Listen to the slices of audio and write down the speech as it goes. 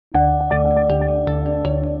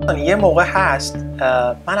یه موقع هست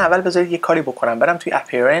من اول بذارید یه کاری بکنم، برم توی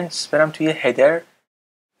اپیرنس، برم توی هدر،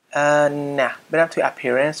 برم توی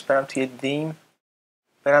اپیرنس، برم توی دیم،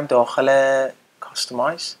 برم داخل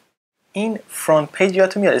کاستمایز. این فرانت پیج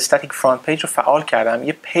یادتون میاد استاتیک فرانت پیج رو فعال کردم.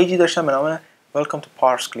 یه پیجی داشتم به نام welcome to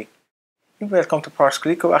پارس کلیک. این welcome to پارس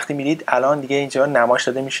کلیک رو وقتی میرید الان دیگه اینجا نمایش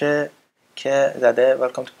داده میشه که زده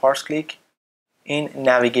welcome to پارس کلیک. این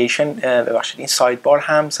نویگیشن ببخشید این سایت بار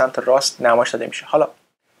هم سمت راست نمایش داده میشه. حالا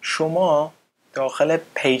شما داخل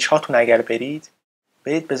پیج هاتون اگر برید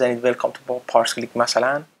بزنید welcome to پارس کلیک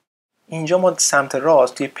مثلا، اینجا ما سمت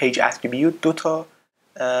راست توی پیج اتریبیوت دو تا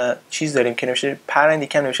چیز داریم که نوشته پرنت،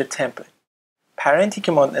 یکم نوشته تمپلت. پرنتی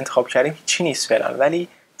که ما انتخاب کردیم چی نیست فعلا، ولی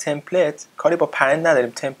تمپلت کاری با پرنت نداریم.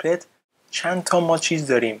 تمپلت چند تا ما چیز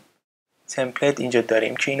داریم تمپلت اینجا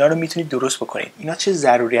داریم که اینا رو میتونید درست بکنید. اینا چه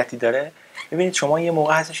ضروریاتی داره؟ ببینید شما یه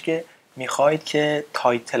موقع هستش که میخواید که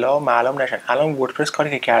تایتل ها معلوم نشن. الان وردپرس کاری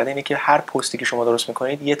که کرده اینه که هر پستی که شما درست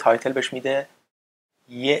میکنید یه تایتل بهش میده،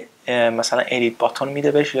 یه مثلا ادیت باتون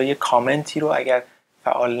میده بهش، یا یه کامنتی رو اگر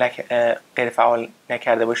غیر فعال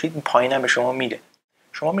نکرده باشید این پایین هم به شما میده.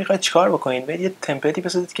 شما میخواید چیکار بکنید؟ برید یه تمپلیتی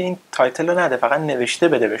بسازید که این تایتل رو نده، فقط نوشته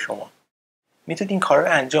بده به شما. میتونید این کار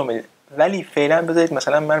رو انجام بدید، ولی فعلا بذارید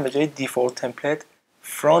مثلا من به جای دیفالت تمپلت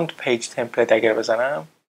فرانت پیج تمپلت اگر بزنم،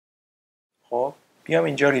 خب بیام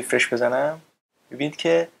اینجا ریفرش بزنم، ببینید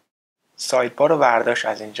که سایت بار رو برداشت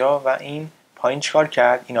از اینجا و این پایین چیکار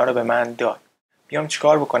کرد؟ اینا رو به من داد. بیام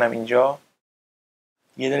چیکار بکنم؟ اینجا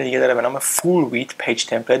یه دونه دیگه داره به نام full width page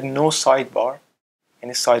template no sidebar،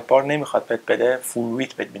 یعنی سایت بار نمیخواد بده، full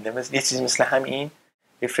width بده. مثل یه چیزی مثل همین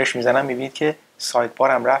ریفرش میزنم میبینید که سایت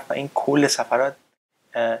بارم رفت و این کل صفحات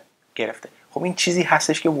گرفته. خب این چیزی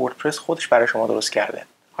هستش که وردپرس خودش برای شما درست کرده.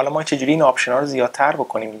 حالا ما چجوری این آپشن ها رو زیادتر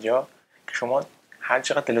بکنیم اینجا که شما هر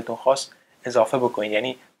چقدر دلتون خواست اضافه بکنید.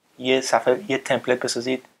 یعنی یه صفحه یه تمپلت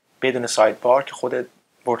بسازید بدون سایت بار که خود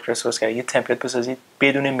وردپرس درست کرده، یه تمپلت بسازید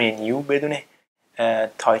بدون منیو، بدون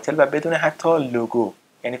تایتل و بدون حتی لوگو،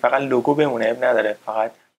 یعنی فقط لوگو بمونه اب نداره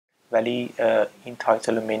فقط، ولی این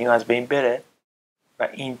تایتل و منیو از بین بره و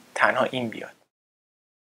این تنها این بیاد،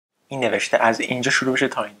 این نوشته از اینجا شروع بشه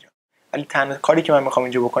تا اینجا. ولی تنها کاری که من میخوام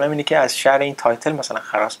اینجا بکنم اینه که از شر این تایتل مثلا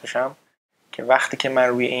خلاص بشم، که وقتی که من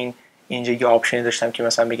روی اینجا یه آپشنی داشتم که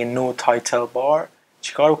مثلا بگه نو تایتل بار،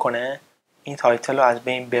 چیکار بکنه؟ این تایتل رو از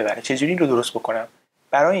بین ببره. چجوری این رو درست بکنم؟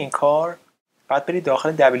 برای این کار باید برید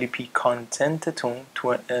داخل WP کانتنتتون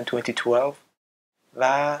 2012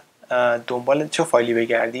 و دنبال چه فایلی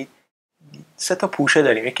بگردید. 3 تا پوشه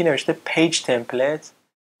داریم، یکی نوشته پیج تمپلت،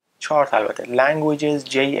 4 تا البته languages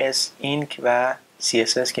JS اینک و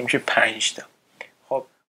CSS که میشه 5 تا. خب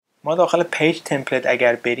ما داخل پیج تمپلت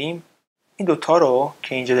اگر بریم این دوتا رو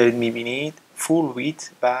که اینجا دارید میبینید full width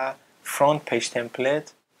و front page template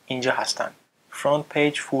اینجا هستن. front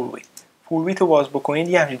page full width رو باز بکنید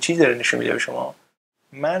یه همچین چیز داره نشون میده به شما.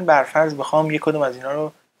 من برفرض بخوام یک کدوم از اینا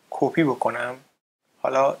رو کپی بکنم.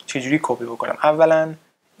 حالا چجوری کپی بکنم؟ اولا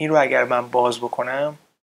این رو اگر من باز بکنم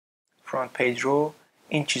فرانت پیج رو،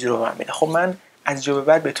 این چیز رو به من میده. خب من از اینجا به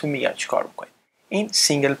بعد بهتون میگم چیکار بکنید. این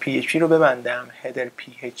سینگل PHP رو ببندم، هدر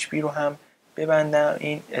PHP رو هم ببندم،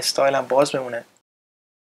 این استایل هم باز بمونه.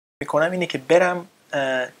 میکنم اینه که برم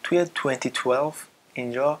توی 2012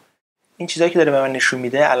 اینجا این چیزایی که داره به من نشون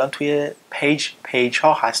میده الان توی پیج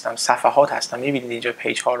ها هستم، صفحات هستم. میبینید اینجا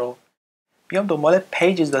پیج ها رو، بیام دنبال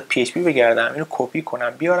pages.php بگردم، اینو کپی کنم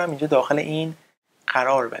بیارم اینجا داخل این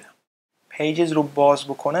قرار بدم. pages رو باز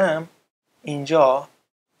بکنم اینجا،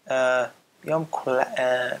 بیام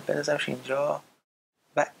بذارمش اینجا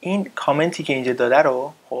و این کامنتی که اینجا داده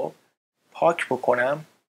رو خب پاک بکنم،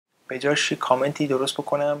 به جاش کامنتی درست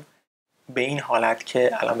بکنم به این حالت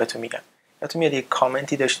که الان بهتون میگم. یادتون میاد یک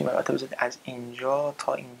کامنتی داشتیم، البته بذارید از اینجا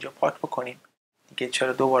تا اینجا پاک بکنیم دیگه،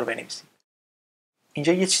 چرا دوبار بنویسیم.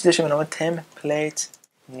 اینجا یه چیزی داشته به نام template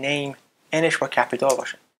name، انش با کپیتال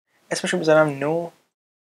باشه، اسمشو بذارم no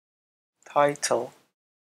title.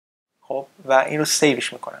 خب و این رو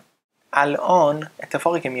سیوش میکنم. الان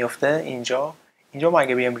اتفاقی که میفته اینجا ما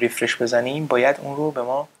اگه بیایم ریفرش بزنیم باید اون رو به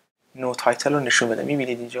ما no title رو نشون بده.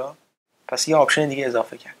 میبینید اینجا پس یه آپشن دیگه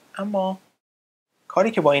اضافه کرد. اما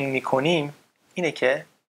کاری که با این میکنیم اینه که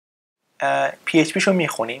PHP شو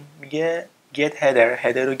میخونیم، میگه get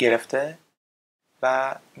header رو گرفته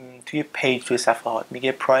و توی پیج توی صفحات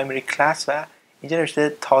میگه primary class و اینجا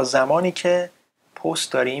نوشته تا زمانی که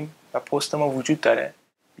پست داریم و پست ما وجود داره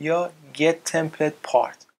یا get template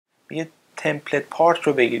part، میگه template part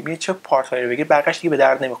رو بگیر. میگه چه پارت هایی رو بگیر؟ بقیش دیگه به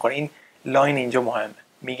درد نمیخوره. این لاین اینجا مهمه،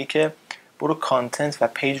 میگه که برو کانتنت و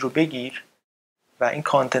پیج رو بگیر و این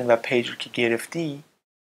کانتنت و پیج رو که گرفتی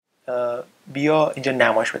بیا اینجا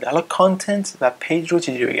نمایش بده. حالا کانتنت و پیج رو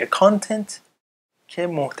چجوری بگیره؟ کانتنت که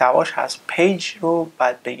محتواش هست، پیج رو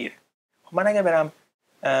بعد بگیره. خب من اگه برم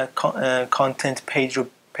کانتنت پیج رو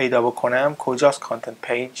پیدا بکنم، کجاست کانتنت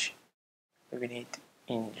پیج؟ ببینید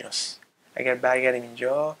اینجاست. اگر برگردیم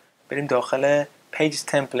اینجا بریم داخل پیج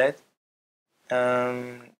تمپلت،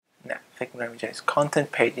 نه فکر می‌کنم اینجا نیست.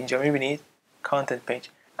 کانتنت پیج اینجا می‌بینید کانتنت پیج،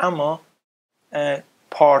 اما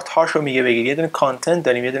پارت هاشو میگه بگیر. یه دونه کانتنت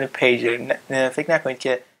داریم، یه دونه پیج داریم. فکر نکنید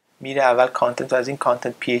که میره اول کانتنت رو از این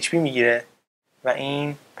کانتنت پی اچ پی میگیره و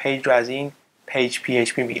این پیج رو از این پیج پی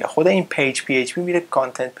اچ پی میگیره. خود این پیج پی اچ پی میره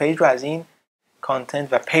کانتنت پیج رو از این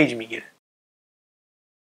کانتنت و پیج میگیره.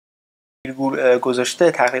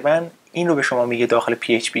 گذاشته تقریبا این رو به شما میگه داخل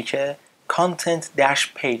پی اچ پی که کانتنت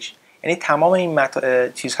داش پیج، یعنی تمام این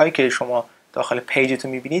چیزهایی که شما داخل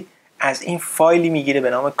پیجتون میبینید از این فایلی میگیره به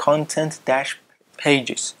نام کانتنت داش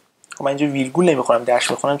پیجز. خب من اینجا ویرگول نمیخونم،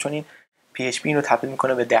 داش بخونم چون این پی اچ پی این رو تبدیل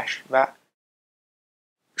میکنه به داش و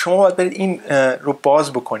شما باید برید این رو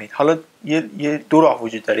باز بکنید. حالا یه دو راه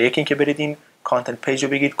وجود داره. یکی اینکه برید این کانتنت پیج رو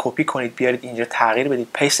بگید کپی کنید بیارید اینجا تغییر بدید،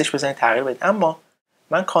 پیستش بزنید تغییر بدید. اما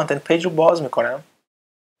من کانتنت پیج رو باز میکنم،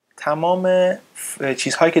 تمام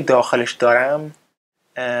چیزهایی که داخلش دارم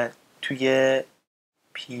توی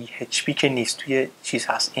PHP که نیست، توی چیز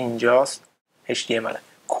هست اینجاست، HTML.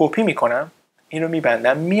 کپی میکنم، این رو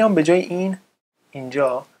میبندم، میام به جای این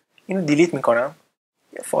اینجا این رو دیلیت میکنم،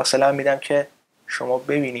 یه فاصله هم میدم که شما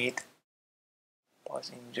ببینید.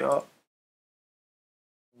 باز اینجا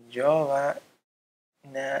و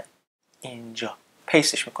نه اینجا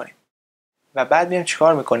پیستش میکنیم و بعد میایم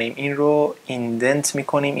چیکار میکنیم؟ این رو ایندنت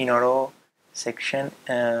میکنیم، اینا رو سکشن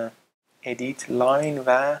ادیت لاین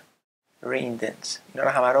و ریندنت، اینا رو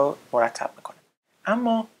همه رو مرتب میکنیم.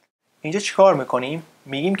 اما اینجا چیکار میکنیم؟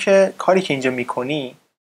 میگیم که کاری که اینجا میکنی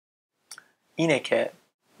اینه که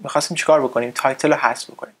میخواستیم چیکار بکنیم؟ تایتل رو حذف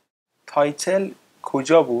بکنیم. تایتل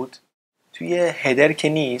کجا بود؟ توی هدر که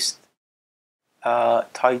نیست،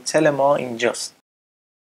 تایتل ما اینجاست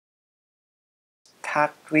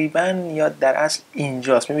تقریبا، یا در اصل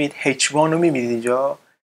اینجاست. میبینید H1 رو میبینید اینجا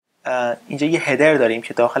یه هدر داریم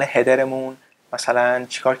که داخل هدرمون مثلا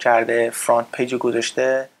چیکار کرده؟ فرانت پیج رو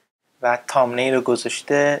گذاشته و تامنیل رو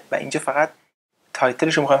گذاشته و اینجا فقط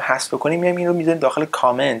تایتلش رو میخوایم حذف بکنیم، میایم این رو میذاریم داخل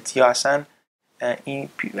کامنت، یا اصلا این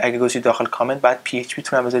اگه گذاشتید داخل کامنت بعد پی اچ پی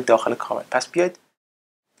تون هم بذارید داخل کامنت. پس بیاید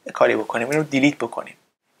کاری بکنیم، این رو دیلیت بکنیم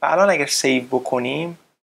و الان اگر سیو بکنیم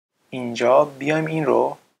اینجا بیایم این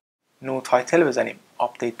رو نو تایتل بزنیم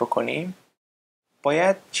آپدیت بکنیم،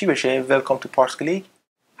 باید چی بشه؟ ویلکام تو پارس کلیک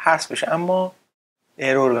حذف بشه، اما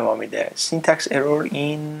ارور به ما میده. سینتکس ارور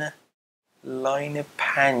این لاین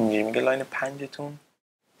 5 میگه لاین 5 تون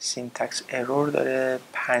سینتکس ارور داره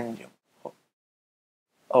 5.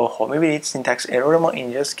 خب میبینید سینتکس ارور ما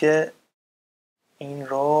اینجاست که این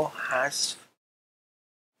رو حذف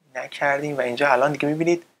نکردیم و اینجا الان دیگه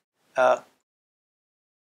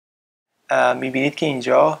میبینید که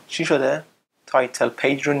اینجا چی شده؟ تایتل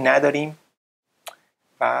پیج رو نداریم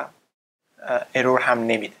و ارور هم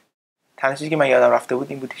نمیده. تنها چیزی که من یادم رفته بود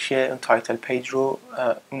این بود که اون تایتل پیج رو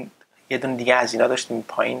یه دونه دیگه از اینا داشتیم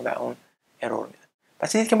پایین و اون ارور میده.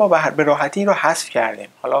 پس دیدید که ما به راحتی این رو حذف کردیم.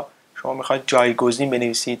 حالا شما میخواید جایگزین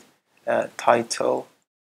بنویسید تایتل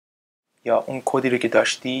یا اون کدی رو که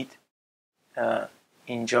داشتید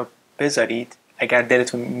اینجا بذارید. اگر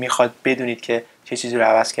دلتون میخواد بدونید که چه چیزی رو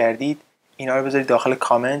عوض کردید، اینا رو بذارید داخل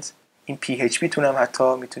کامنت. این PHP تون هم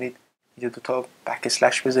حتی میتونید اینجا دوتا بک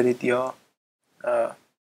اسلش بذارید، یا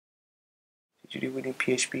اینجوری بود این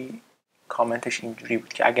PHP کامنتش اینجوری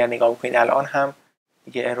بود که اگر نگاه بکنید الان هم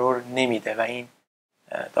دیگه ارور نمیده و این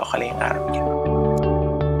داخل این قرار میگیره.